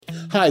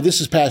Hi,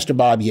 this is Pastor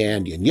Bob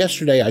Yandian.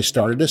 Yesterday I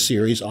started a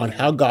series on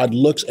how God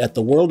looks at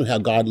the world and how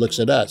God looks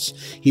at us.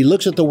 He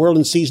looks at the world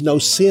and sees no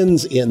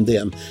sins in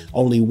them.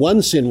 Only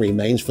one sin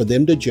remains for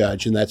them to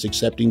judge, and that's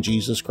accepting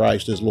Jesus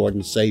Christ as Lord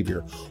and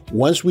Savior.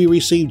 Once we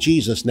receive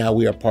Jesus, now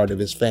we are part of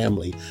His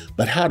family.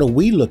 But how do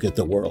we look at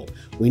the world?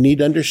 We need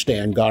to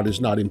understand God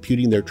is not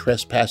imputing their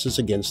trespasses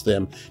against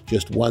them.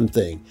 Just one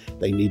thing,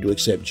 they need to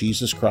accept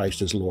Jesus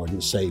Christ as Lord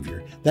and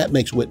Savior. That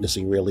makes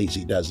witnessing real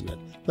easy, doesn't it?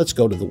 Let's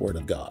go to the Word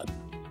of God.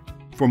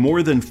 For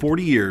more than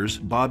 40 years,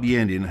 Bob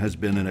Yandian has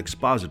been an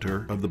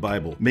expositor of the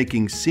Bible,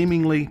 making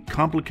seemingly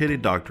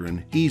complicated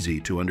doctrine easy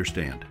to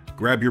understand.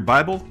 Grab your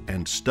Bible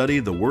and study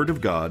the Word of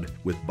God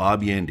with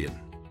Bob Yandian.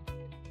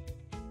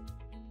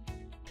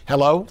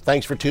 Hello,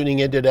 thanks for tuning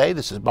in today.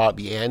 This is Bob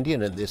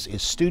Yandian, and this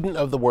is Student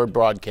of the Word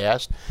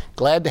broadcast.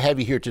 Glad to have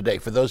you here today.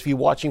 For those of you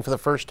watching for the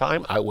first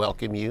time, I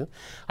welcome you.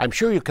 I'm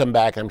sure you'll come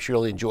back. I'm sure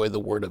you'll enjoy the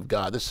Word of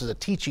God. This is a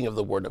teaching of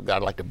the Word of God.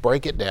 I'd like to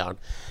break it down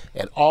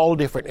at all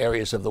different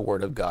areas of the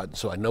Word of God,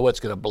 so I know it's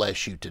going to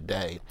bless you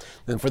today.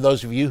 Then for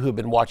those of you who have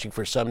been watching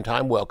for some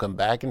time, welcome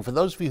back. And for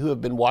those of you who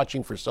have been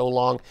watching for so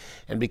long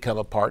and become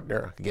a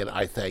partner, again,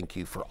 I thank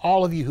you. For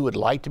all of you who would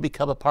like to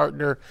become a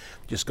partner,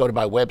 just go to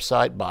my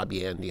website,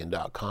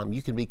 bobyandian.com.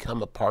 You can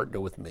become a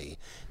partner with me.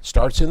 It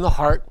starts in the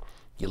heart.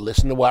 You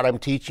listen to what I'm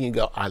teaching and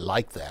go, I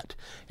like that.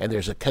 And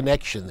there's a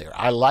connection there.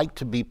 I like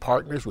to be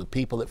partners with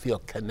people that feel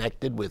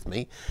connected with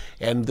me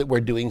and that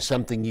we're doing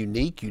something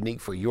unique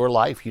for your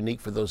life,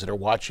 unique for those that are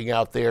watching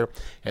out there.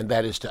 And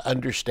that is to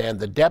understand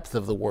the depth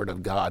of the Word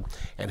of God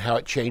and how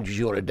it changes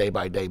you on a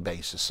day-by-day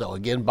basis. So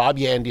again,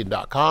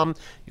 bobyandian.com,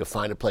 you'll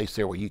find a place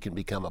there where you can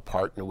become a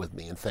partner with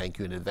me, and thank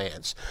you in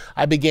advance.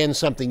 I began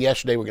something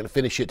yesterday. We're going to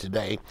finish it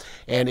today.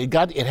 And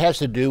it has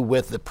to do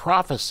with the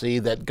prophecy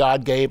that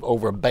God gave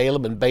over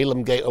Balaam, and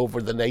Balaam gave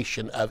over the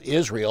nation of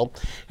Israel.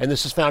 And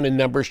this is found in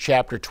Numbers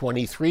chapter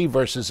 23,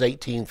 verses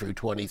 18 through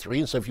 23.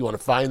 And so if you want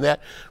to find that,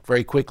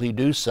 very quickly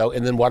do so.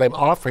 And then what I'm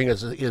offering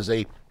is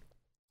a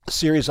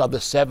series on the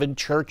 7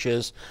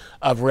 churches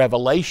of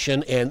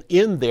Revelation, and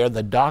in there,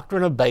 the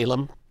doctrine of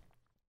Balaam,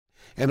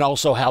 and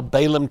also how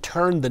Balaam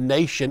turned the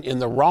nation in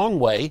the wrong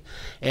way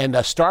and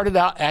started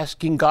out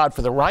asking God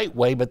for the right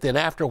way, but then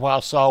after a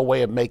while saw a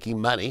way of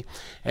making money.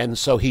 And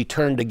so he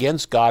turned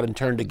against God and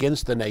turned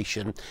against the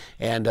nation.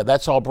 And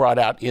that's all brought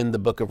out in the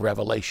book of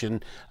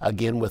Revelation,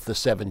 again with the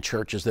 7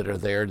 churches that are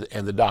there,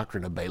 and the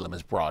doctrine of Balaam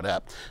is brought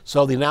up.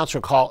 So the announcer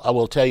call, I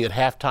will tell you at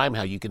halftime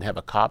how you can have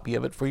a copy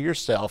of it for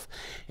yourself.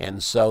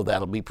 And so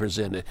that'll be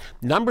presented.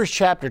 Numbers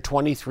chapter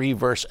 23,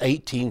 verse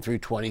 18 through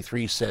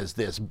 23 says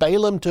this: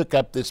 Balaam took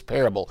up this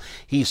parable.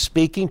 He's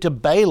speaking to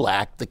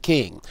Balak, the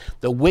king,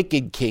 the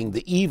wicked king,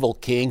 the evil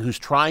king, who's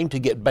trying to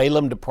get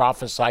Balaam to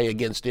prophesy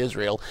against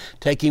Israel,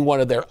 taking one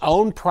of their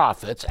own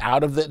prophets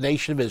out of the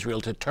nation of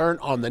Israel to turn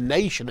on the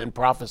nation and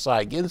prophesy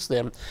against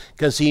them,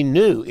 because he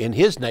knew in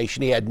his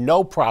nation he had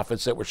no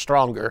prophets that were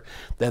stronger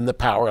than the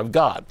power of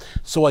God.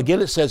 So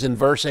again, it says in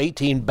verse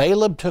 18,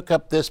 Balaam took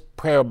up this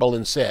parable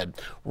and said,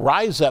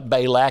 Rise up,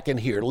 Balak, and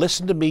hear.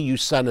 Listen to me, you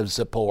son of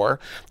Zippor.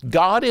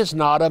 God is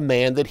not a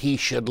man that he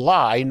should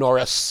lie, nor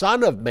a son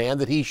of man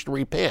that he should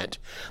repent.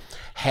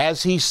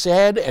 Has he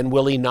said, and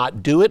will he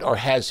not do it? Or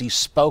has he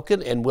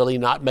spoken, and will he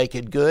not make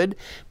it good?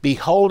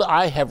 Behold,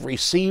 I have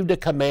received a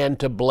command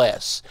to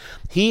bless.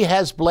 He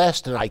has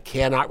blessed, and I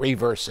cannot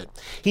reverse it.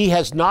 He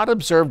has not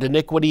observed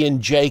iniquity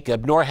in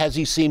Jacob, nor has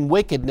he seen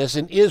wickedness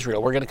in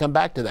Israel. We're going to come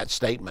back to that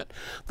statement.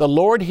 The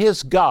Lord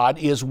his God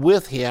is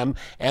with him,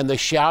 and the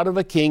shout of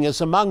a king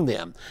is among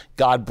them.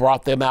 God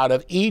brought them out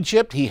of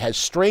Egypt. He has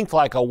strength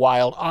like a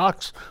wild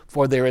ox,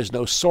 for there is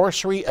no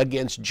sorcery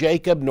against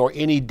Jacob, nor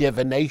any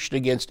divination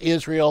against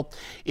Israel.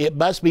 It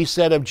must be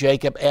said of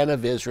Jacob and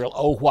of Israel,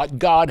 oh, what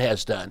God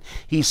has done.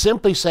 He's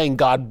simply saying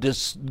God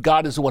is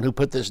the one who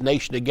put this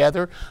nation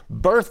together,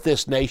 birthed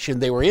this nation.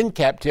 They were in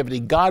captivity.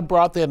 God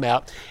brought them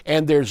out,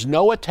 and there's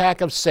no attack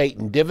of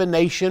Satan,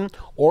 divination,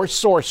 or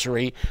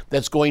sorcery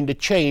that's going to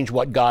change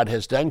what God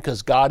has done,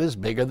 because God is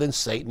bigger than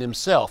Satan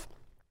himself.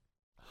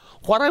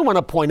 What I want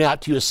to point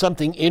out to you is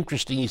something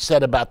interesting he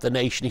said about the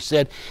nation. He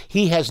said,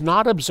 he has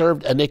not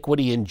observed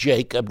iniquity in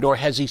Jacob, nor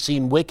has he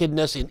seen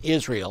wickedness in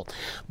Israel.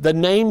 The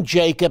name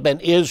Jacob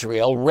and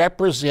Israel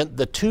represent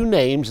the 2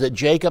 names that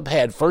Jacob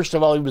had. First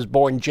of all, he was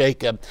born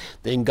Jacob,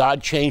 then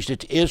God changed it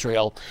to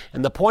Israel.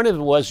 And the point of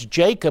it was,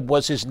 Jacob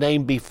was his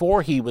name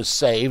before he was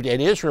saved,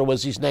 and Israel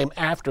was his name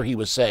after he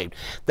was saved.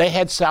 They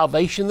had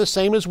salvation the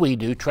same as we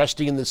do,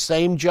 trusting in the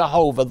same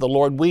Jehovah, the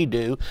Lord, we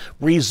do.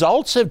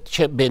 Results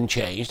have been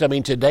changed. I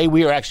mean, today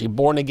we are actually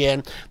born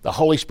again. The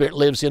Holy Spirit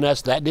lives in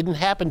us. That didn't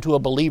happen to a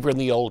believer in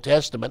the Old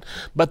Testament,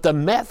 but the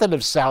method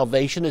of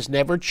salvation has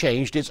never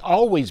changed. It's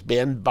always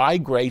been by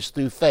grace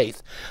through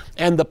faith.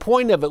 And the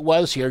point of it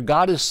was here,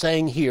 God is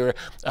saying here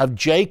of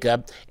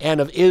Jacob and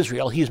of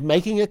Israel, he's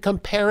making a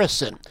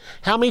comparison.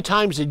 How many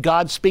times did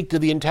God speak to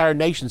the entire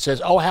nation?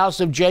 Says, O house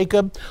of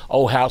Jacob,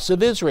 O house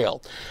of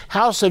Israel.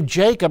 House of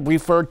Jacob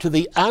referred to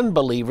the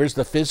unbelievers,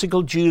 the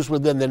physical Jews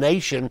within the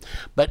nation,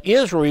 but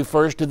Israel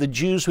refers to the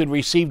Jews who had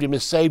received him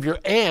as Savior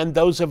and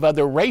those of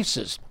other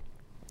races.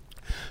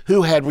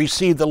 who had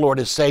received the Lord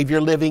as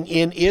Savior living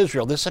in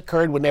Israel. This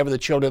occurred whenever the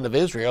children of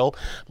Israel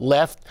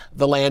left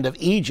the land of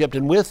Egypt,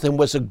 and with them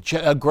was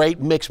a great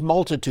mixed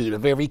multitude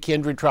of every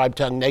kindred, tribe,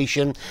 tongue,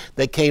 nation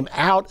that came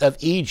out of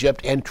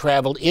Egypt and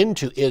traveled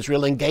into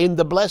Israel and gained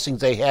the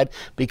blessings they had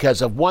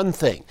because of one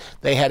thing.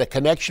 They had a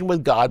connection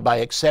with God by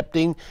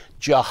accepting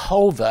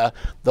Jehovah,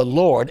 the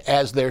Lord,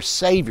 as their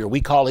Savior.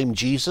 We call him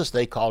Jesus,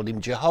 they called him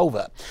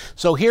Jehovah.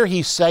 So here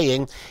he's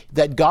saying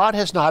that God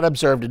has not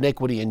observed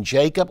iniquity in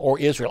Jacob or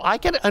Israel. I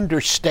can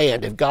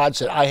understand if God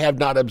said, I have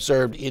not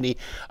observed any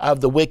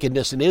of the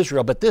wickedness in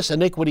Israel, but this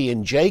iniquity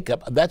in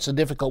Jacob, that's a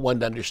difficult one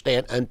to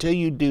understand until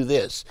you do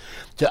this.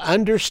 To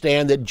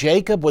understand that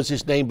Jacob was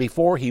his name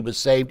before he was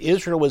saved,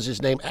 Israel was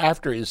his name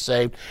after he was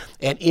saved,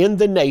 and in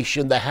the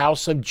nation, the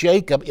house of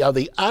Jacob are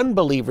the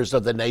unbelievers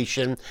of the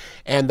nation,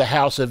 and the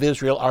house of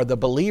Israel are the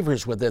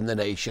believers within the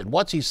nation.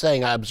 What's he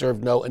saying? I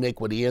observed no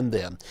iniquity in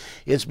them.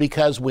 It's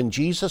because when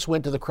Jesus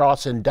went to the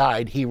cross and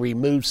died, he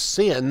removed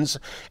sins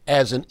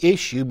as an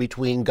issue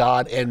between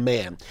God and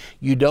man.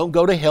 You don't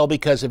go to hell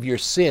because of your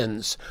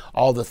sins,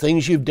 all the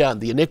things you've done,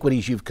 the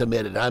iniquities you've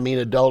committed. I mean,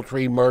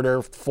 adultery,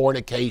 murder,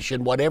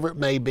 fornication, whatever it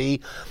may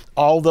be,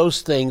 all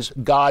those things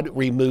God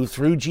removed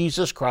through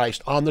Jesus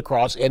Christ on the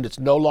cross, and it's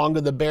no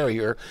longer the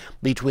barrier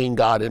between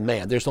God and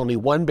man. There's only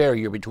one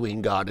barrier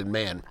between God and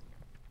man.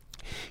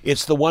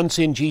 It's the one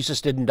sin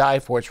Jesus didn't die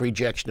for, it's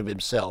rejection of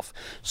himself.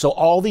 So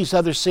all these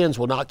other sins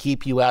will not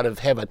keep you out of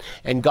heaven.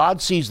 And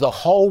God sees the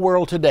whole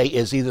world today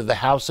as either the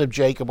house of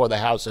Jacob or the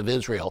house of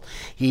Israel.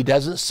 He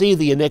doesn't see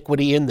the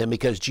iniquity in them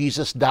because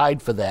Jesus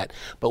died for that.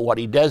 But what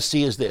he does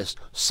see is this: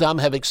 some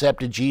have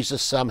accepted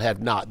Jesus, some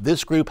have not.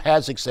 This group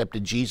has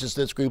accepted Jesus,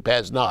 this group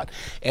has not.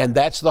 And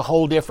that's the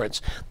whole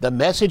difference. The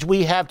message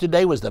we have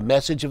today was the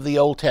message of the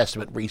Old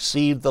Testament: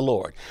 receive the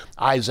Lord.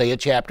 Isaiah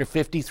chapter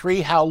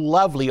 53, how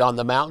lovely on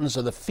the mountains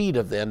are the feet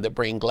of them that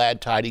bring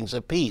glad tidings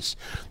of peace.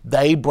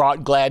 They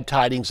brought glad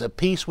tidings of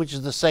peace, which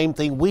is the same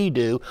thing we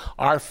do.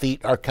 Our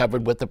feet are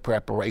covered with the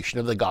preparation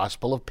of the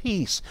gospel of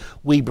peace.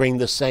 We bring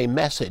the same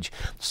message.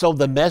 So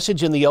the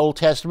message in the Old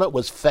Testament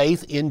was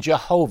faith in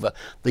Jehovah.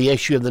 The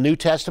issue of the New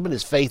Testament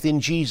is faith in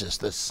Jesus,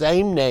 the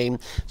same name,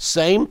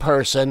 same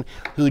person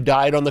who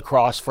died on the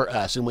cross for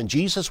us. And when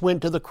Jesus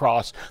went to the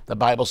cross, the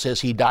Bible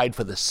says he died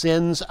for the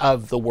sins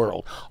of the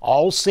world.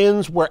 All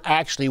sins were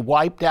actually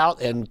wiped out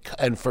and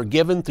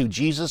forgiven through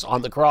Jesus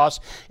on the cross,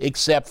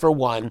 except for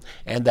one,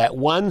 and that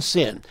one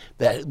sin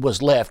that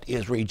was left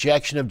is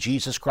rejection of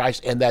Jesus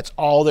Christ, and that's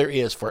all there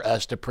is for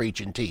us to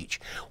preach and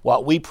teach.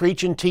 What we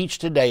preach and teach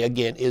today,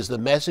 again, is the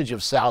message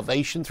of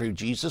salvation through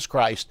Jesus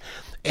Christ,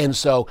 and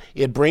so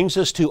it brings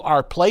us to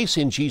our place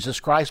in Jesus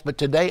Christ. But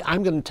today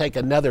I'm going to take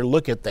another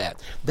look at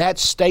that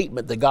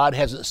statement that God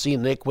hasn't seen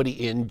iniquity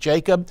in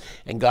Jacob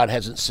and God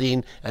hasn't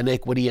seen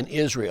iniquity in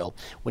Israel.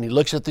 When he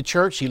looks at the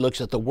church, he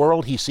looks at the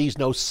world, he sees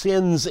no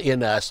sins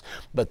in us.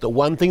 But the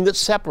one thing that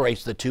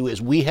separates the two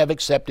is we have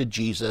accepted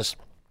Jesus.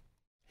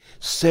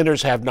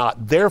 Sinners have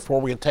not.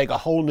 Therefore, we're going to take a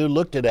whole new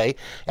look today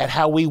at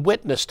how we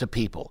witness to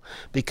people,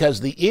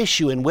 because the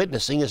issue in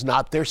witnessing is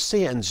not their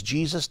sins.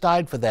 Jesus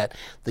died for that.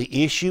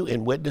 The issue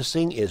in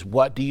witnessing is,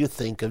 what do you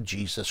think of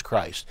Jesus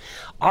Christ?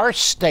 Our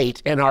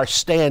state and our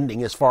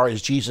standing as far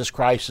as Jesus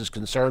Christ is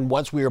concerned,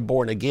 once we are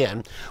born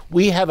again,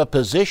 we have a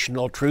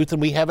positional truth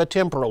and we have a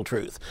temporal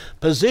truth.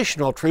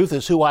 Positional truth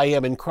is who I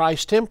am in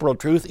Christ. Temporal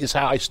truth is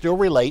how I still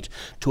relate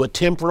to a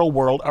temporal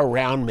world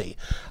around me.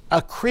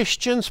 A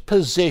Christian's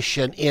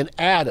position in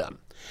Adam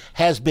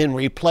has been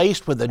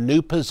replaced with a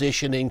new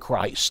position in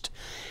Christ.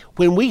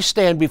 When we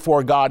stand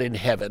before God in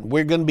heaven,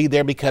 we're going to be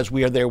there because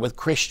we are there with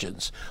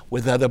Christians,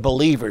 with other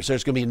believers.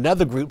 There's going to be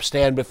another group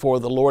stand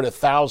before the Lord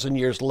 1,000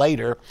 years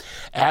later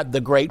at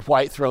the great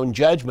white throne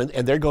judgment,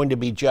 and they're going to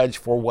be judged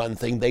for one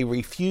thing: they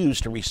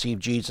refuse to receive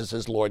Jesus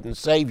as Lord and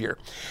Savior.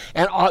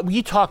 And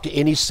you talk to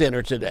any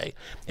sinner today,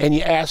 and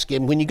you ask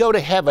him, when you go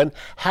to heaven,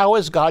 how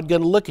is God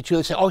going to look at you?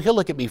 They say, oh, he'll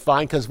look at me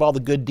fine because of all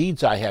the good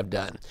deeds I have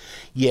done.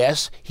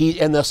 Yes,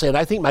 and they'll say,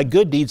 I think my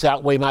good deeds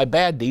outweigh my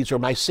bad deeds or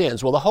my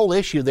sins. Well, the whole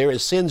issue there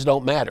is sins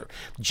don't matter.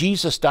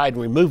 Jesus died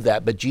and removed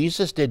that, but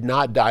Jesus did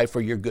not die for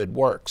your good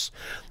works.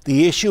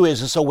 The issue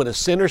is, so when a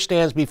sinner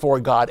stands before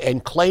God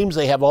and claims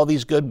they have all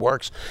these good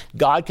works,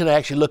 God can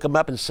actually look them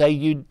up and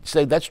say,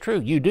 that's true,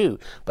 you do,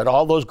 but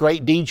all those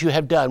great deeds you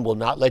have done will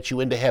not let you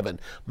into heaven.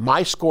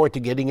 My score to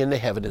getting into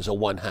heaven is a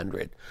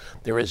 100.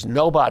 There is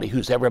nobody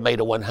who's ever made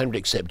a 100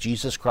 except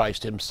Jesus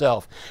Christ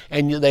himself.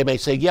 And they may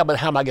say, yeah, but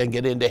how am I going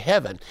to get into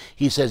heaven?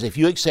 He says, if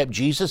you accept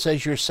Jesus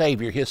as your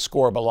Savior, his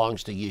score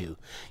belongs to you.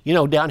 You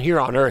know, down here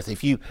on earth,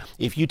 if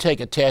you take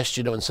a test,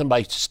 and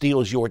somebody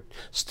steals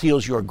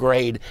your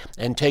grade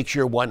and takes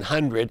your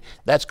 100,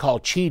 that's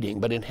called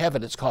cheating. But in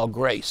heaven, it's called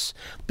grace,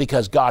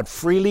 because God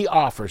freely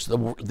offers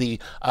the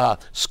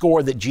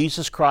score that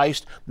Jesus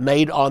Christ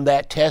made on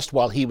that test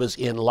while he was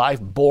in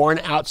life, born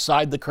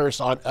outside the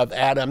curse of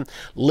Adam,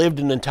 lived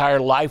an entire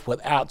life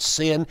without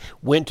sin,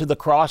 went to the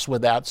cross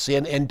without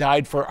sin, and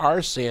died for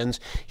our sins.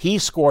 He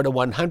scored a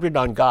 100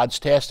 on God's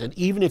test, and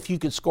even if you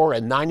could score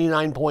a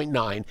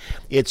 99.9,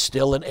 it's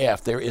still an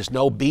F. There is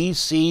no B's,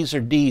 C's,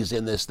 or D's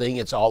in this thing.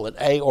 It's all an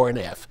A or an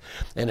F.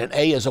 And an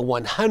A is a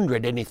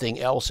 100. Anything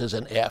else is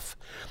an F.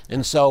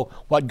 And so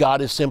what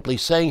God is simply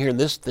saying here in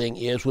this thing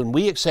is, when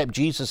we accept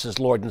Jesus as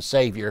Lord and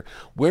Savior,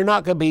 we're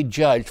not going to be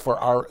judged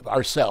for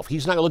ourselves.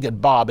 He's not going to look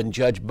at Bob and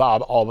judge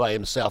Bob all by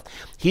himself.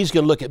 He's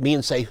going to look at me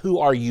and say, who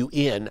are you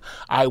in?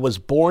 I was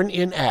born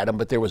in Adam,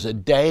 but there was a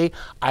day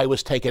I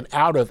was taken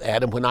out of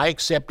Adam. When I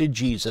accepted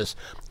Jesus,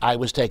 I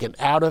was taken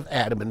out of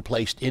Adam and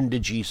placed into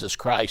Jesus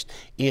Christ.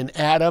 In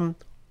Adam,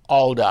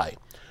 all die.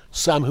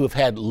 Some who have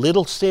had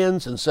little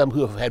sins and some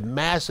who have had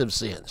massive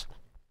sins.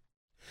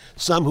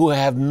 Some who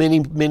have many,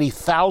 many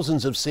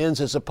thousands of sins,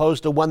 as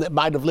opposed to one that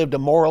might have lived a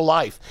moral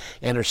life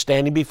and are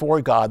standing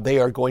before God, they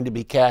are going to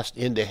be cast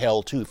into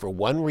hell too, for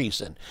one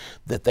reason,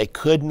 that they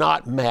could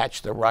not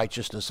match the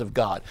righteousness of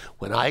God.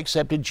 When I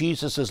accepted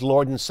Jesus as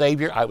Lord and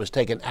Savior, I was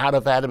taken out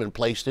of Adam and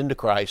placed into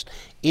Christ.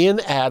 In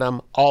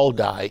Adam, all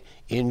die.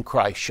 In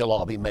Christ shall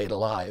all be made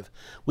alive.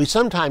 We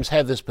sometimes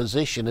have this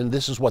position, and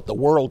this is what the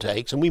world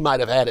takes, and we might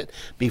have had it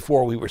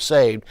before we were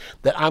saved,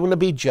 that I'm going to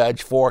be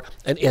judged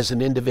as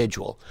an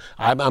individual.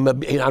 I'm not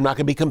going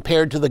to be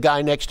compared to the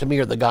guy next to me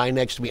or the guy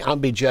next to me. I'm going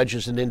to be judged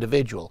as an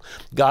individual.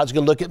 God's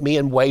going to look at me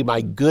and weigh my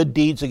good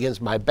deeds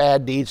against my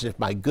bad deeds. And if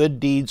my good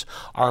deeds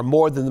are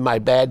more than my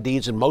bad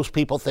deeds, and most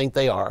people think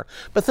they are.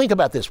 But think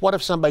about this. What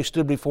if somebody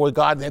stood before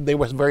God and they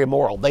were very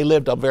moral? They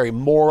lived a very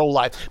moral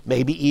life,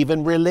 maybe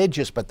even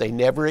religious, but they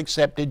never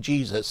accepted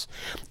Jesus.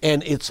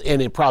 And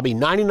in probably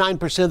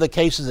 99% of the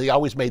cases, they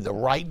always made the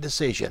right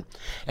decision.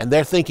 And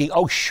they're thinking,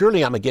 oh,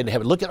 surely I'm going to get to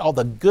heaven. Look at all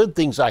the good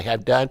things I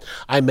have done.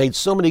 I made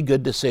so many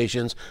good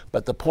decisions.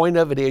 But the point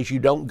of it is, you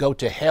don't go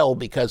to hell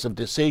because of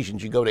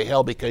decisions. You go to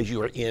hell because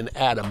you are in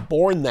Adam,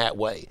 born that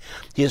way.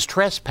 His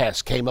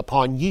trespass came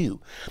upon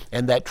you.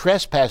 And that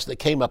trespass that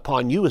came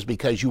upon you is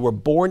because you were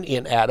born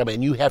in Adam,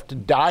 and you have to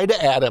die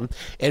to Adam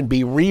and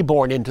be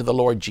reborn into the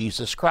Lord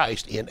Jesus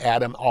Christ. In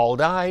Adam, all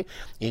die.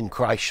 In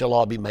Christ shall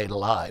all be made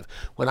alive.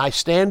 When I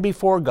stand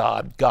before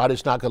God, God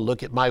is not going to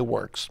look at my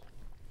works,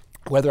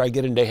 whether I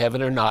get into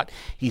heaven or not.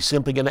 He's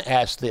simply going to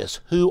ask this: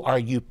 who are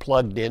you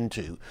plugged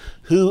into?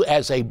 Who,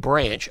 as a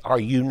branch, are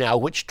you now?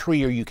 Which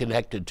tree are you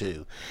connected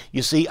to?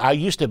 You see, I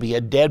used to be a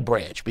dead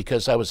branch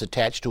because I was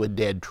attached to a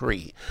dead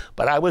tree.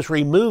 But I was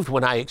removed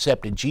when I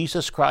accepted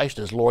Jesus Christ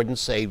as Lord and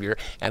Savior,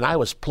 and I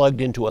was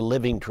plugged into a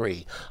living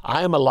tree.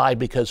 I am alive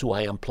because who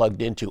I am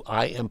plugged into.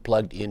 I am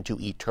plugged into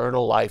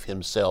eternal life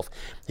himself.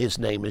 His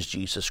name is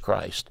Jesus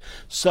Christ.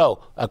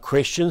 So, a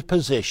Christian's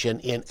position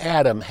in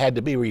Adam had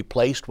to be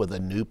replaced with a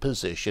new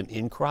position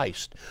in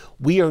Christ.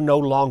 We are no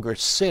longer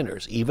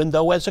sinners, even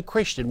though as a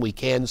Christian we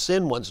can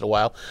sin once in a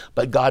while,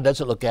 but God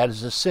doesn't look at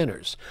us as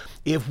sinners.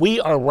 If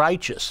we are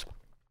righteous,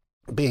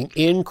 being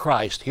in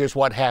Christ, here's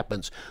what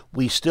happens.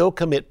 We still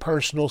commit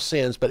personal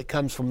sins, but it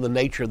comes from the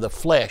nature of the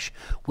flesh,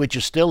 which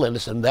is still in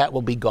us, and that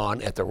will be gone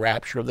at the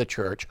rapture of the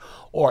church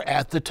or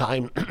at the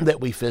time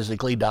that we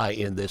physically die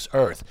in this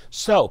earth.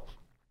 So,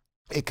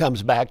 it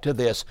comes back to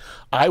this: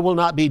 I will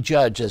not be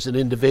judged as an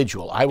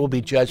individual. I will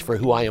be judged for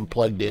who I am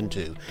plugged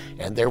into.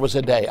 And there was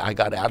a day I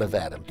got out of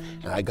Adam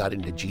and I got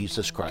into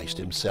Jesus Christ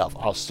himself.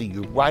 I'll see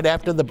you right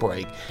after the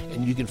break,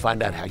 and you can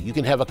find out how you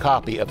can have a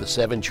copy of the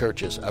 7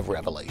 churches of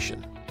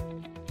Revelation.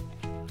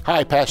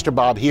 Hi, Pastor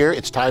Bob here.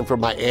 It's time for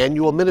my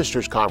annual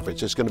Ministers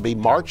Conference. It's going to be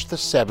March the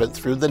 7th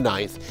through the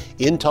 9th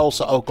in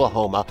Tulsa,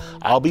 Oklahoma.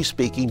 I'll be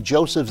speaking.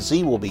 Joseph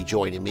Z. will be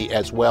joining me,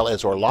 as well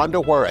as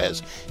Orlando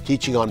Juarez,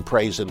 teaching on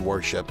praise and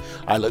worship.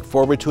 I look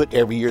forward to it.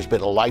 Every year has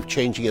been a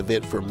life-changing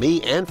event for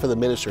me and for the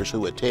ministers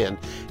who attend,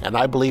 and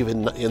I believe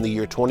in the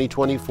year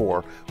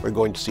 2024, we're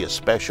going to see a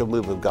special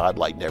move of God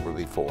like never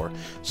before.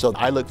 So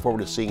I look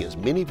forward to seeing as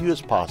many of you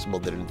as possible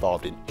that are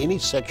involved in any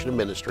section of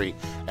ministry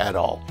at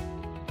all.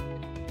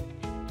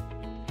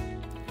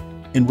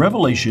 In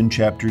Revelation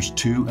chapters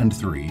 2 and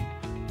 3,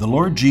 the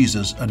Lord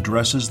Jesus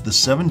addresses the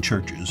 7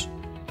 churches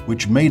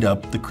which made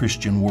up the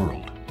Christian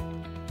world.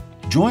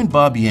 Join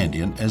Bob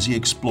Yandian as he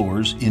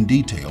explores in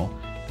detail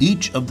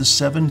each of the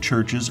 7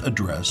 churches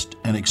addressed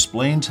and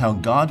explains how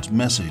God's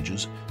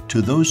messages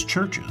to those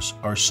churches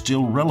are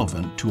still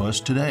relevant to us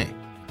today,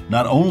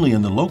 not only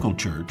in the local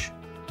church,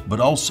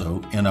 but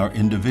also in our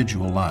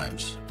individual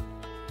lives.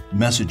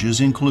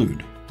 Messages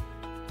include: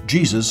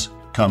 Jesus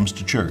comes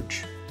to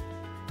church.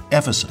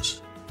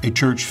 Ephesus, a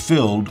church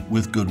filled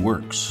with good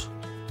works.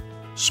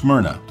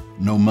 Smyrna,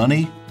 no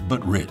money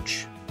but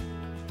rich.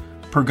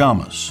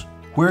 Pergamos,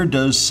 where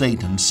does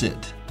Satan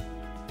sit?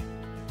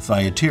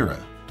 Thyatira,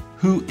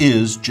 who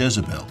is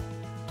Jezebel?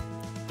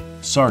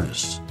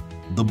 Sardis,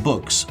 the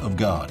books of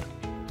God.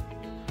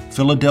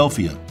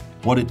 Philadelphia,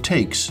 what it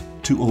takes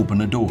to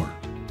open a door.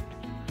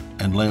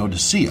 And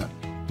Laodicea,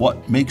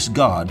 What makes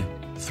God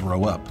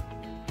throw up?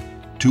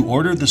 To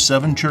order the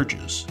 7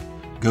 churches,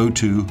 go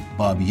to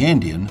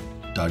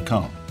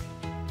bobyandian.com.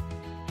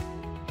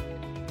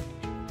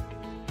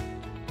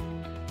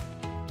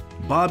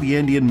 Bob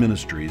Yandian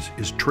Ministries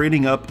is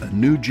training up a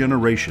new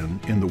generation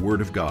in the Word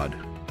of God.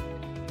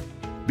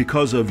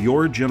 Because of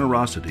your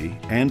generosity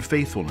and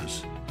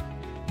faithfulness,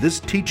 this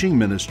teaching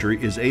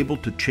ministry is able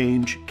to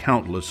change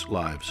countless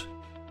lives.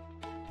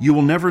 You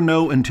will never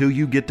know until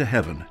you get to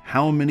heaven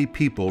how many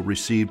people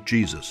received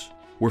Jesus,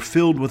 were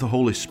filled with the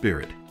Holy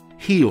Spirit,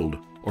 healed,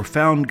 or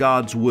found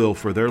God's will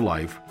for their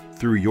life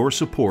through your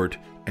support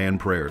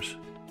and prayers.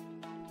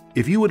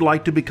 If you would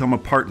like to become a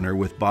partner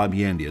with Bob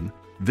Yandian,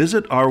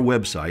 visit our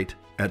website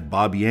at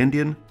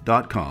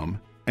bobyandian.com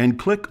and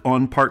click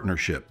on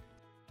Partnership.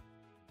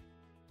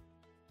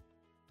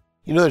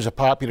 You know, there's a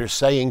popular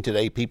saying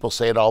today, people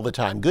say it all the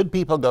time, good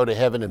people go to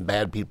heaven and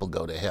bad people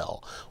go to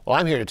hell. Well,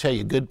 I'm here to tell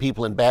you, good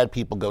people and bad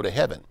people go to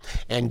heaven,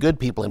 and good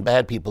people and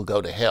bad people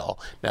go to hell.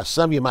 Now,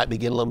 some of you might be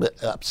getting a little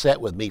bit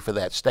upset with me for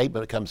that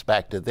statement. It comes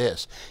back to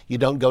this. You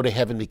don't go to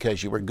heaven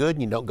because you were good,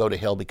 and you don't go to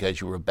hell because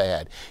you were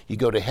bad. You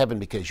go to heaven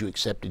because you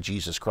accepted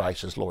Jesus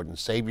Christ as Lord and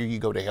Savior. You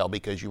go to hell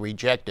because you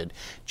rejected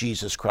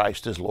Jesus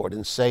Christ as Lord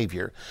and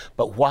Savior.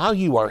 But while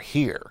you are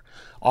here,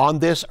 on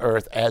this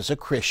earth as a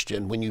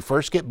Christian, when you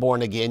first get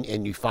born again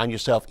and you find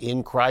yourself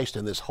in Christ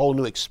and this whole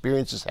new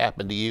experience has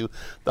happened to you,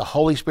 the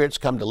Holy Spirit's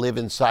come to live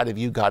inside of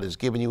you, God has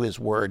given you His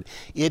Word,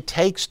 it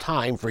takes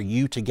time for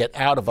you to get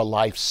out of a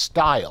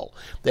lifestyle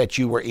that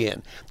you were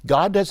in.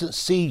 God doesn't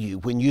see you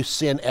when you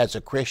sin as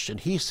a Christian.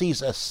 He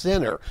sees a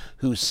sinner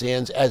who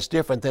sins as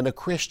different than a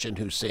Christian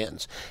who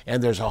sins.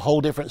 And there's a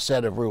whole different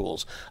set of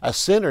rules. A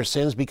sinner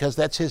sins because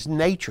that's his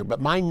nature,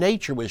 but my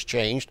nature was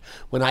changed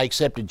when I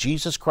accepted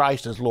Jesus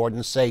Christ as Lord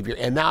and Savior.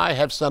 And now I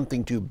have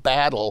something to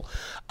battle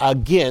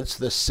against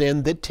the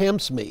sin that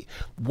tempts me.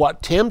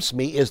 What tempts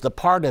me is the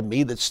part of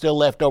me that's still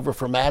left over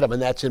from Adam,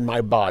 and that's in my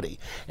body.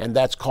 And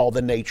that's called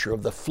the nature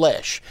of the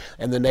flesh.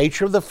 And the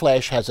nature of the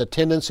flesh has a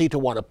tendency to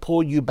want to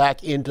pull you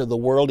back into the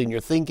world in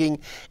your thinking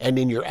and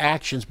in your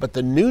actions. But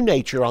the new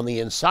nature on the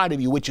inside of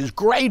you, which is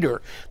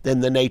greater than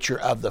the nature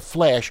of the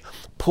flesh,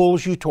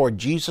 pulls you toward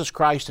Jesus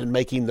Christ and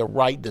making the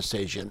right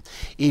decision.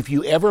 If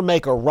you ever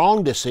make a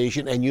wrong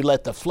decision and you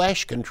let the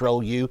flesh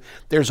control you,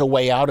 there's a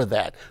way out of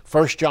that.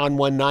 1 John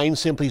 1:9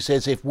 simply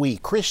says, if we,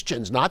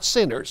 Christians, not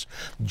sinners,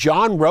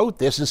 John wrote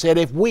this and said,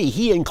 if we,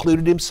 he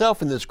included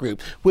himself in this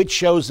group, which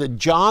shows that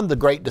John, the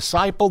great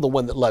disciple, the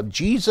one that loved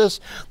Jesus,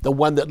 the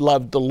one that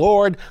loved the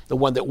Lord, the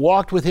one that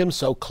walked with him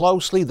so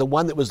closely, the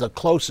one that was the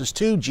closest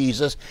to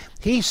Jesus,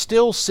 he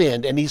still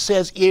sinned. And he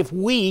says, if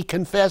we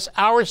confess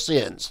our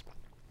sins,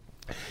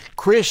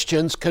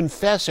 Christians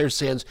confess their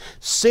sins.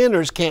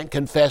 Sinners can't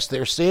confess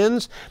their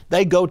sins.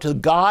 They go to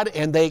God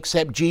and they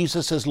accept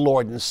Jesus as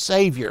Lord and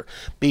Savior.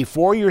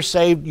 Before you're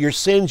saved, your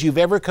sins you've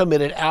ever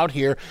committed out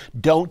here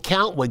don't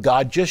count with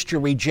God, just your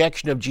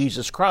rejection of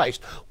Jesus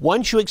Christ.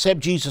 Once you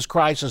accept Jesus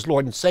Christ as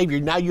Lord and Savior,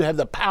 now you have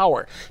the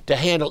power to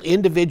handle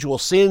individual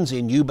sins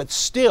in you, but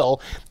still,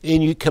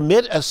 when you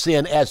commit a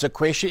sin as a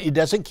Christian, it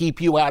doesn't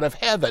keep you out of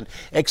heaven.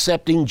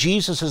 Accepting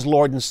Jesus as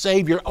Lord and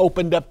Savior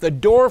opened up the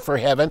door for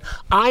heaven.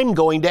 I'm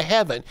going to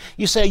heaven.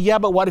 You say, yeah,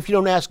 but what if you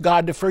don't ask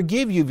God to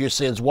forgive you of your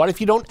sins? What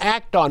if you don't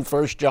act on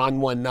 1 John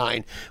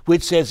 1:9,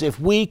 which says, if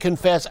we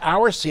confess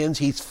our sins,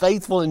 He's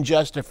faithful and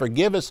just to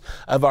forgive us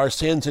of our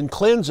sins and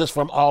cleanse us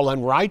from all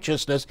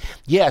unrighteousness.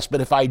 Yes,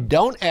 but if I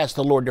don't ask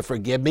the Lord to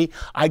forgive me,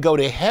 I go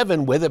to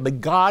heaven with it,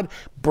 but God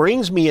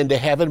brings me into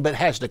heaven, but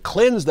has to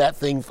cleanse that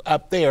thing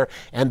up there,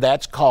 and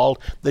that's called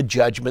the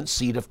judgment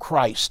seat of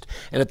Christ.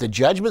 And at the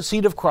judgment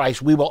seat of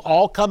Christ, we will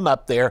all come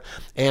up there,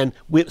 and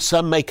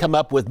some may come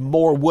up with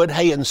more wood,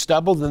 hay, and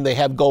stubble than they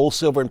have gold,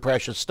 silver, and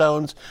precious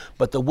stones.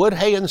 But the wood,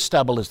 hay, and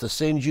stubble is the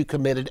sins you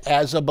committed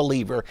as a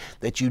believer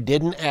that you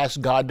didn't ask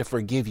God to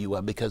forgive you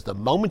of, because the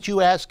moment you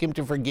ask Him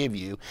to forgive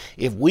you,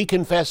 if we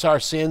confess our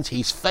sins,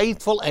 He's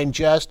faithful and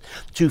just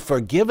to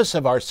forgive us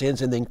of our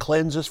sins and then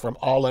cleanse us from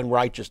all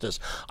unrighteousness.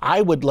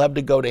 I would love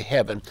to go to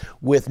heaven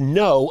with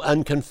no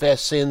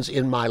unconfessed sins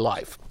in my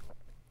life.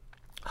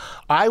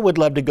 I would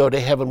love to go to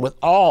heaven with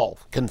all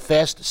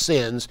confessed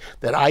sins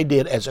that I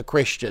did as a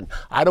Christian.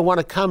 I don't want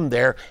to come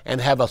there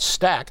and have a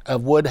stack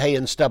of wood, hay,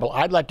 and stubble.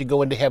 I'd like to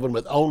go into heaven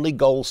with only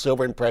gold,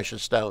 silver, and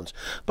precious stones.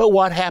 But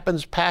what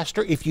happens,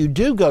 Pastor, if you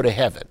do go to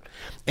heaven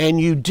and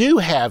you do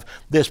have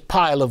this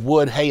pile of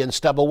wood, hay, and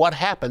stubble? What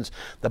happens?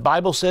 The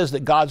Bible says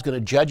that God's going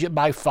to judge it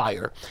by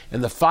fire,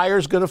 and the fire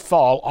is going to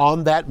fall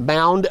on that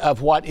mound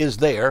of what is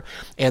there,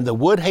 and the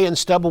wood, hay, and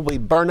stubble will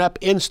burn up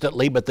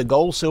instantly, but the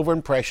gold, silver,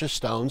 and precious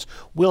stones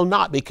will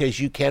not, because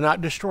you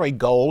cannot destroy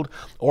gold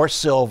or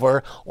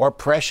silver or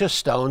precious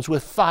stones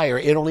with fire.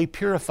 It only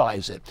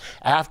purifies it.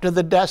 After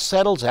the dust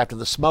settles, after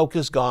the smoke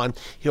is gone,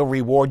 He'll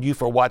reward you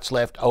for what's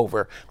left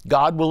over.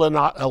 God will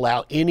not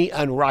allow any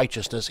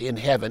unrighteousness in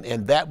heaven,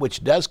 and that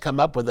which does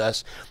come up with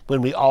us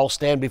when we all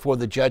stand before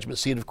the judgment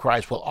seat of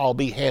Christ will all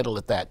be handled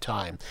at that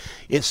time.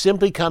 It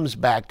simply comes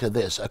back to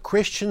this. A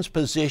Christian's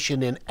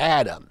position in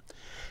Adam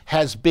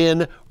has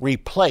been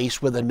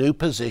replaced with a new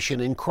position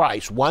in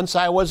Christ. Once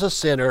I was a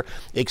sinner,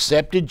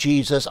 accepted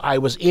Jesus, I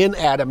was in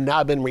Adam, now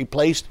I've been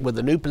replaced with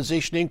a new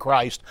position in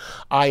Christ.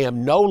 I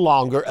am no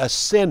longer a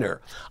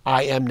sinner.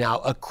 I am now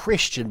a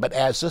Christian, but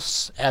as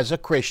a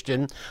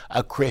Christian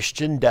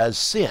does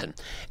sin.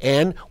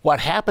 And what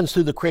happens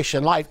through the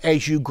Christian life,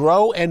 as you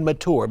grow and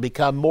mature,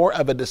 become more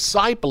of a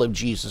disciple of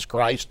Jesus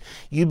Christ,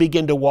 you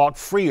begin to walk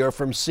freer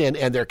from sin,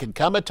 and there can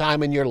come a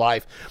time in your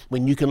life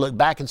when you can look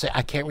back and say,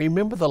 I can't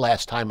remember the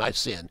last time I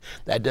sinned.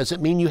 That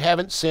doesn't mean you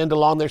haven't sinned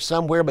along there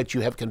somewhere, but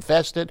you have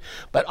confessed it.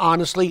 But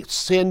honestly,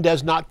 sin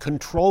does not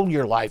control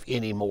your life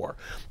anymore.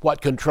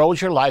 What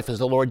controls your life is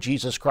the Lord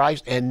Jesus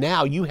Christ, and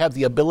now you have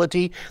the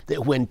ability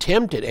that when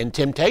tempted, and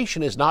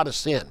temptation is not a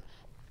sin,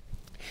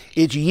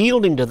 it's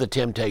yielding to the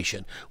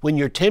temptation. When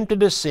you're tempted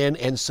to sin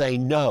and say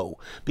no,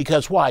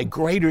 because why?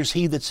 Greater is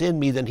he that's in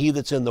me than he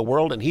that's in the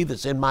world and he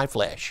that's in my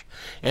flesh.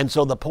 And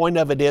so the point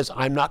of it is,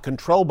 I'm not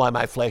controlled by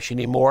my flesh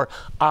anymore.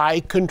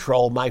 I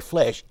control my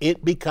flesh.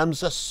 It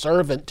becomes a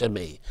servant to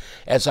me.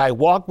 As I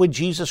walk with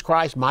Jesus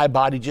Christ, my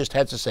body just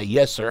has to say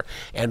yes, sir,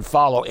 and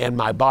follow. And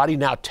my body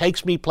now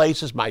takes me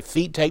places. My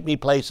feet take me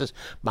places.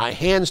 My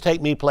hands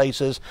take me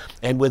places.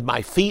 And with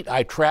my feet,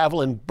 I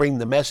travel and bring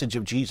the message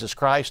of Jesus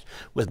Christ.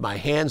 With my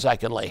hands, I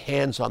can lay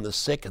hands on the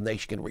sick and they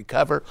can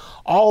recover.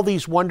 All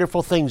these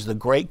wonderful things the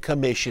Great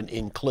Commission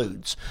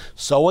includes.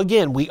 So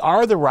again, we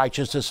are the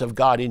righteousness of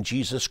God in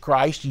Jesus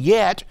Christ,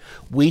 yet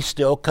we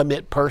still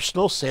commit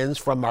personal sins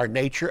from our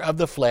nature of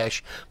the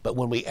flesh. But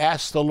when we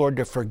ask the Lord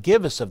to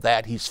forgive us of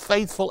that, he's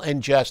faithful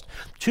and just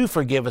to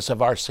forgive us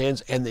of our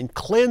sins and then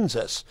cleanse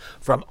us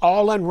from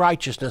all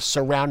unrighteousness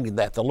surrounding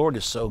that. The Lord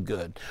is so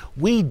good.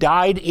 We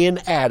died in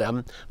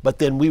Adam, but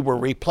then we were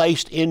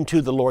replaced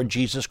into the Lord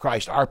Jesus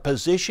Christ. Our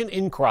position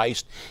in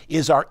Christ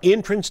is our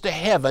entrance to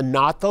heaven,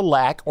 not the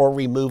lack or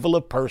removal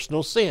of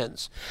personal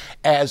sins.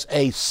 As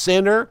a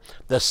sinner,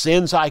 the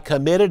sins I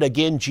committed,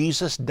 again,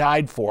 Jesus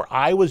died for.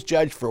 I was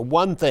judged for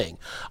one thing.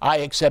 I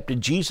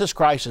accepted Jesus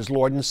Christ as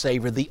Lord and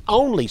Savior, the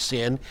only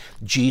sin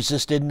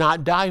Jesus did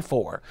not die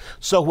for.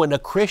 So when a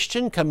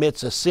Christian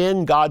commits a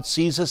sin, God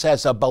sees us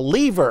as a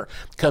believer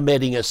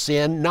committing a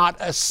sin, not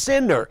a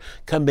sinner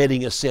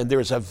committing a sin.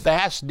 There's a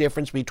vast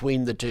difference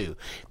between the two.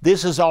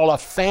 This is all a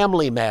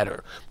family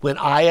matter. When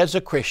I, as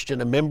a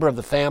Christian, a member of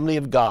the family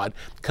of God,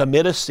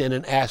 commit a sin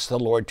and ask the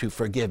Lord to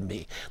forgive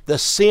me, the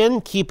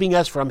sin keeping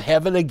us from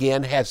heaven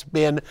again has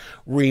been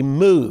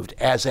removed.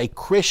 As a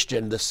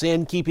Christian, the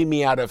sin keeping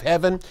me out of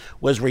heaven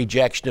was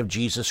rejection of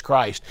Jesus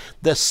Christ.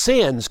 The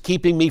sins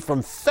keeping me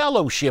from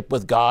fellowship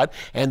with God,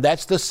 and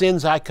that's the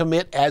sins I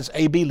commit as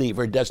a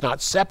believer, does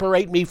not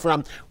separate me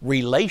from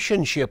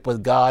relationship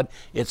with God.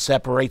 It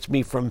separates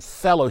me from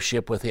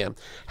fellowship with Him.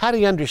 How do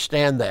you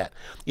understand that?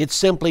 It's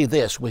simply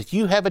this. When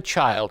you have a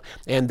child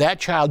and that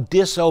child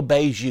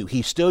disobeys you,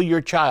 he's still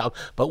your child,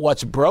 but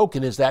what's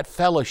broken is that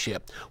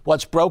fellowship.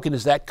 What's broken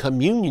is that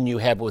communion you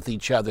have with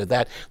each other,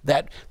 that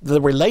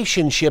the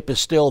relationship is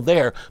still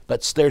there,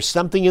 but there's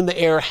something in the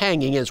air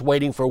hanging, is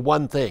waiting for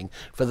one thing,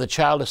 for the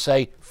child to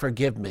say,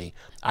 forgive me,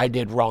 I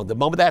did wrong. The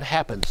moment that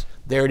happens,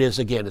 there it is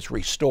again, it's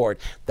restored.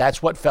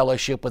 That's what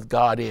fellowship with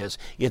God is.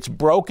 It's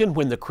broken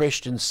when the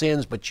Christian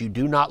sins, but you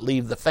do not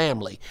leave the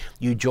family.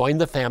 You join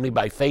the family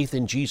by faith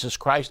in Jesus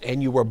Christ,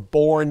 and you were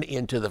born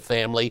into the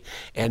family,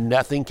 and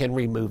nothing can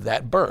remove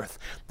that birth.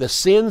 The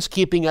sins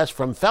keeping us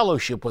from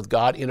fellowship with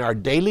God in our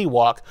daily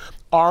walk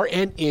are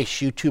an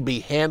issue to be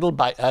handled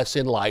by us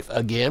in life.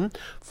 Again,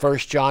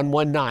 1 John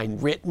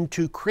 1:9, written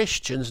to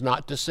Christians,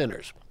 not to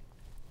sinners.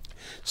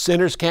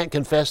 Sinners can't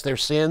confess their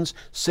sins.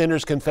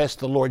 Sinners confess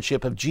the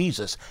lordship of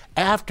Jesus.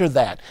 After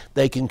that,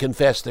 they can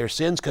confess their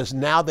sins because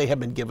now they have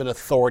been given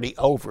authority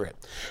over it.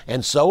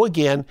 And so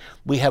again,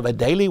 we have a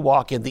daily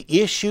walk, and the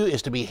issue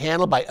is to be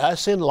handled by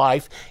us in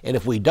life. And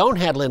if we don't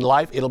handle it in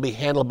life, it'll be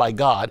handled by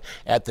God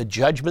at the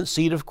judgment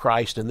seat of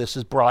Christ. And this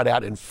is brought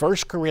out in 1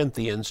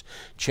 Corinthians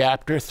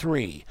chapter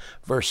 3,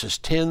 verses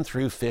 10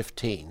 through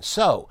 15.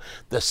 So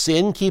the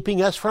sin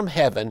keeping us from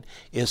heaven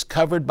is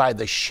covered by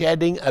the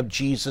shedding of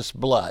Jesus'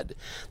 blood.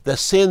 The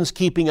sins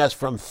keeping us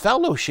from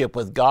fellowship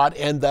with God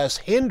and thus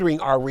hindering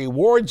our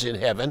rewards in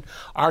heaven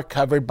are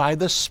covered by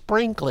the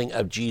sprinkling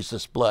of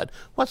Jesus' blood.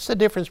 What's the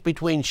difference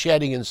between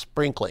shedding and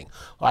sprinkling?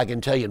 Well, I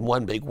can tell you in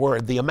one big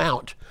word, the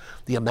amount.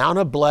 The amount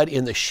of blood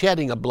in the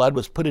shedding of blood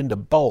was put into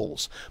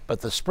bowls,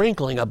 but the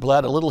sprinkling of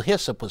blood, a little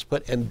hyssop was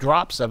put, and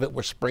drops of it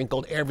were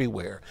sprinkled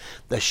everywhere.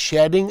 The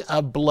shedding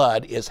of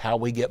blood is how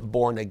we get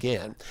born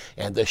again,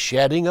 and the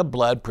shedding of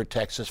blood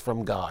protects us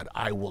from God.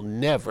 I will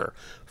never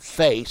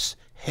face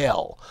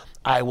hell.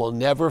 I will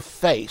never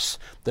face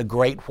the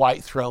great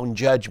white throne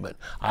judgment.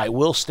 I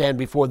will stand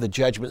before the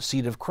judgment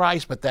seat of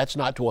Christ, but that's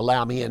not to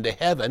allow me into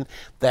heaven.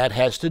 That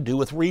has to do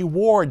with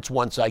rewards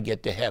once I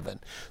get to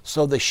heaven.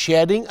 So the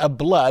shedding of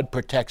blood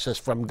protects us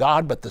from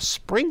God, but the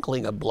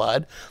sprinkling of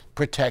blood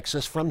protects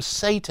us from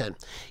Satan.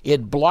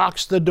 It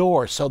blocks the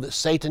door so that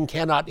Satan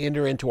cannot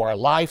enter into our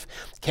life,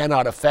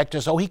 cannot affect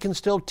us. Oh, he can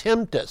still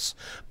tempt us.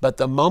 But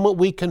the moment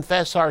we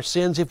confess our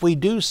sins, if we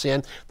do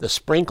sin, the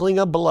sprinkling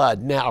of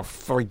blood now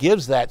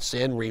forgives that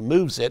sin,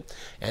 removes it,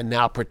 and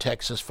now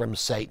protects us from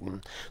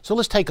Satan. So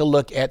let's take a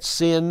look at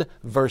sin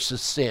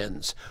versus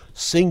sins.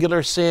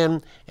 Singular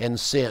sin and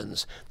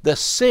sins. The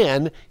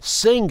sin,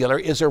 singular,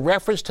 is a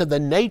reference to the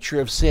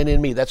nature of sin in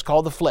me. That's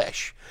called the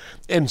flesh.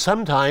 And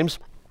sometimes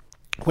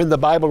when the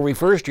Bible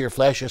refers to your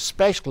flesh,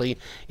 especially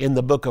in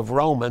the book of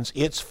Romans,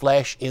 it's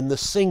flesh in the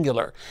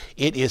singular.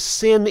 It is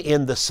sin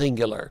in the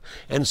singular.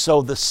 And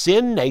so the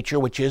sin nature,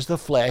 which is the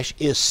flesh,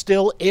 is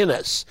still in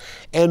us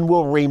and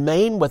will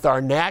remain with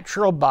our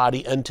natural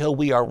body until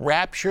we are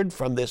raptured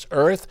from this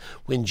earth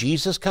when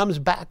Jesus comes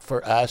back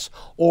for us,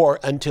 or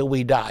until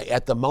we die.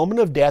 At the moment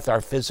of death,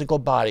 our physical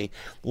body,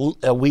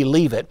 we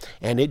leave it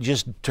and it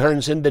just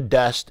turns into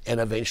dust and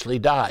eventually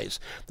dies.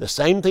 The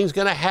same thing's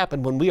going to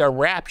happen when we are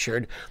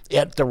raptured.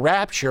 At the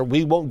rapture,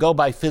 we won't go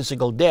by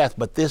physical death,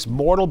 but this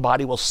mortal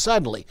body will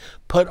suddenly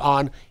put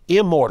on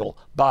immortal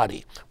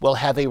body. We'll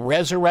have a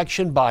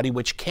resurrection body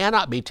which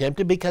cannot be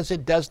tempted because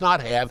it does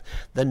not have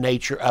the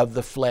nature of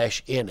the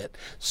flesh in it.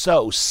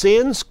 So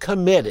sins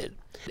committed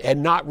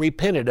and not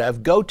repented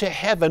of go to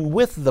heaven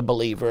with the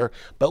believer,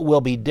 but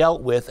will be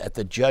dealt with at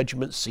the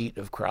judgment seat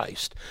of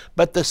Christ.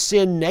 But the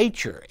sin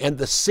nature and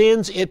the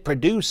sins it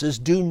produces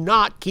do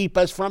not keep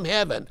us from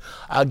heaven.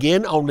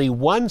 Again, only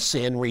one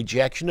sin,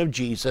 rejection of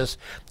Jesus,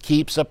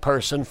 keeps a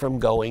person from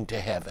going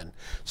to heaven.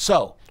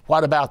 So,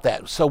 what about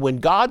that? So when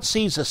God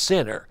sees a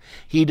sinner,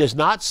 He does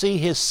not see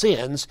his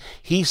sins.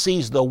 He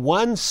sees the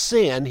one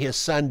sin His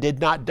Son did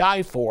not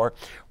die for,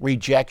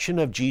 rejection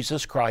of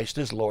Jesus Christ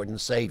as Lord and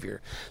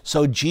Savior.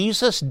 So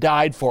Jesus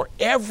died for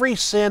every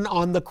sin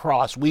on the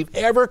cross we've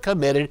ever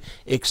committed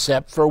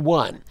except for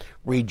one,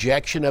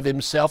 rejection of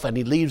Himself, and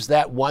He leaves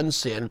that one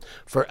sin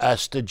for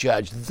us to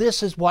judge.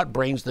 This is what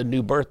brings the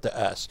new birth to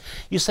us.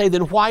 You say,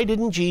 then why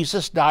didn't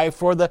Jesus die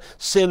for the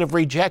sin of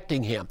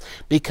rejecting Him?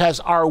 Because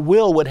our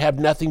will would have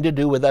nothing to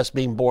do with us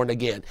being born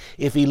again.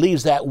 If He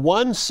leaves that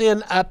one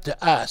sin up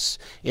to us,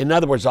 in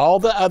other words, all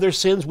the other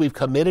sins we've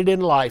committed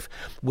in life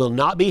will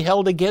not be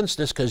held against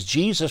us because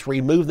Jesus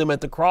removed them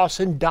at the cross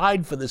and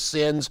died for the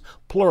sins,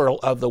 plural,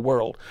 of the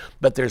world.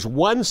 But there's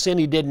one sin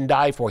He didn't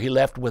die for. He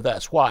left with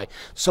us. Why?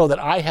 So that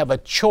I have a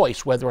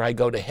choice whether I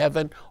go to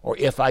heaven or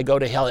if I go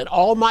to hell. And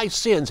all my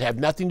sins have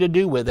nothing to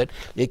do with it.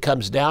 It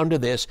comes down to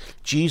this: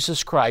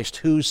 Jesus Christ,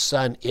 whose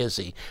Son is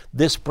He?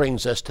 This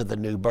brings us to the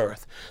new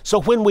birth.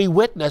 So when we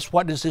witness,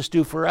 what does this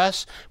do for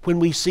us? When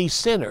we see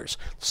sinners,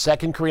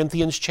 2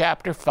 Corinthians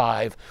chapter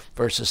 5,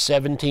 verses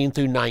 17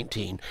 through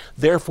 19.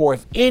 Therefore,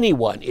 if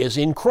anyone is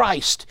in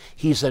Christ,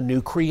 he's a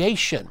new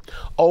creation.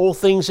 Old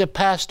things have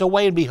passed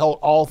away, and behold,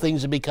 all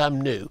things have become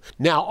new.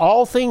 Now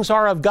all things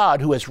are of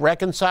God, who has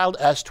reconciled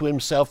us to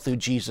Himself through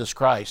Jesus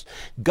Christ.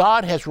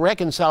 God has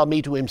reconciled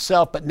me to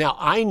Himself, but now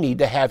I need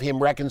to have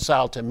Him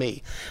reconciled to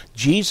me.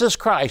 Jesus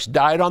Christ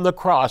died on the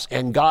cross,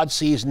 and God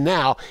sees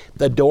now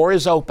the door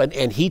is open,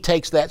 and He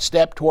takes that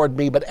step toward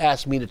me, but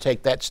asks me to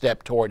take that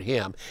step toward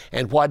Him.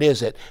 And what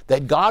is it?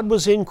 That God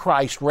was in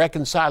Christ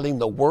reconciling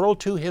the world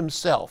to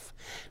Himself,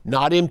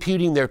 not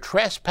imputing their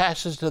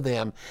trespasses to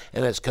them,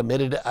 and has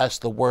committed to us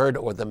the word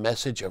or the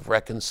message of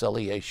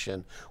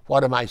reconciliation.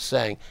 What am I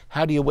saying?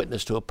 How do you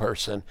witness to a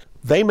person?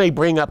 They may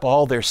bring up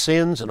all their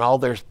sins and all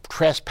their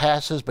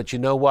trespasses, but you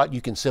know what?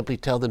 You can simply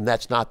tell them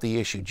that's not the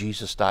issue.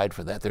 Jesus died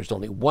for that. There's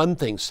only one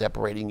thing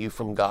separating you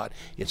from God.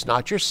 It's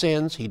not your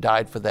sins. He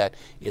died for that.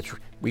 It's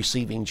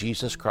receiving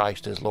Jesus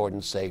Christ as Lord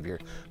and Savior.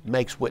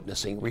 Makes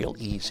witnessing real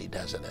easy,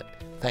 doesn't it?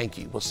 Thank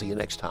you. We'll see you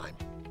next time.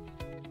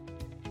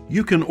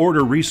 You can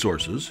order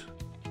resources,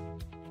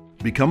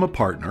 become a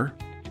partner,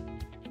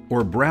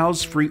 or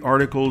browse free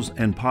articles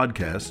and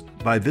podcasts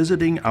by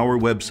visiting our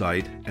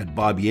website at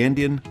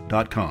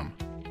bobyandian.com.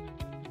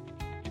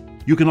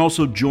 You can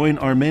also join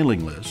our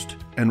mailing list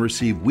and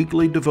receive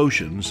weekly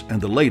devotions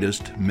and the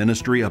latest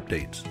ministry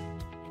updates.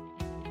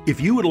 If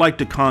you would like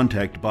to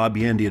contact Bob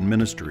Yandian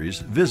Ministries,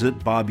 visit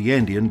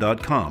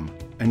bobyandian.com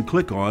and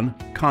click on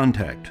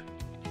Contact.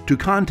 To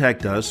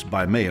contact us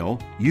by mail,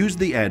 use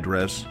the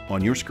address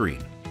on your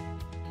screen.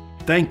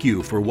 Thank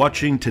you for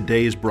watching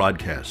today's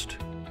broadcast.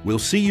 We'll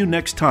see you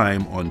next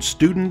time on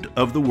Student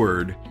of the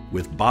Word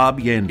with Bob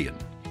Yandian.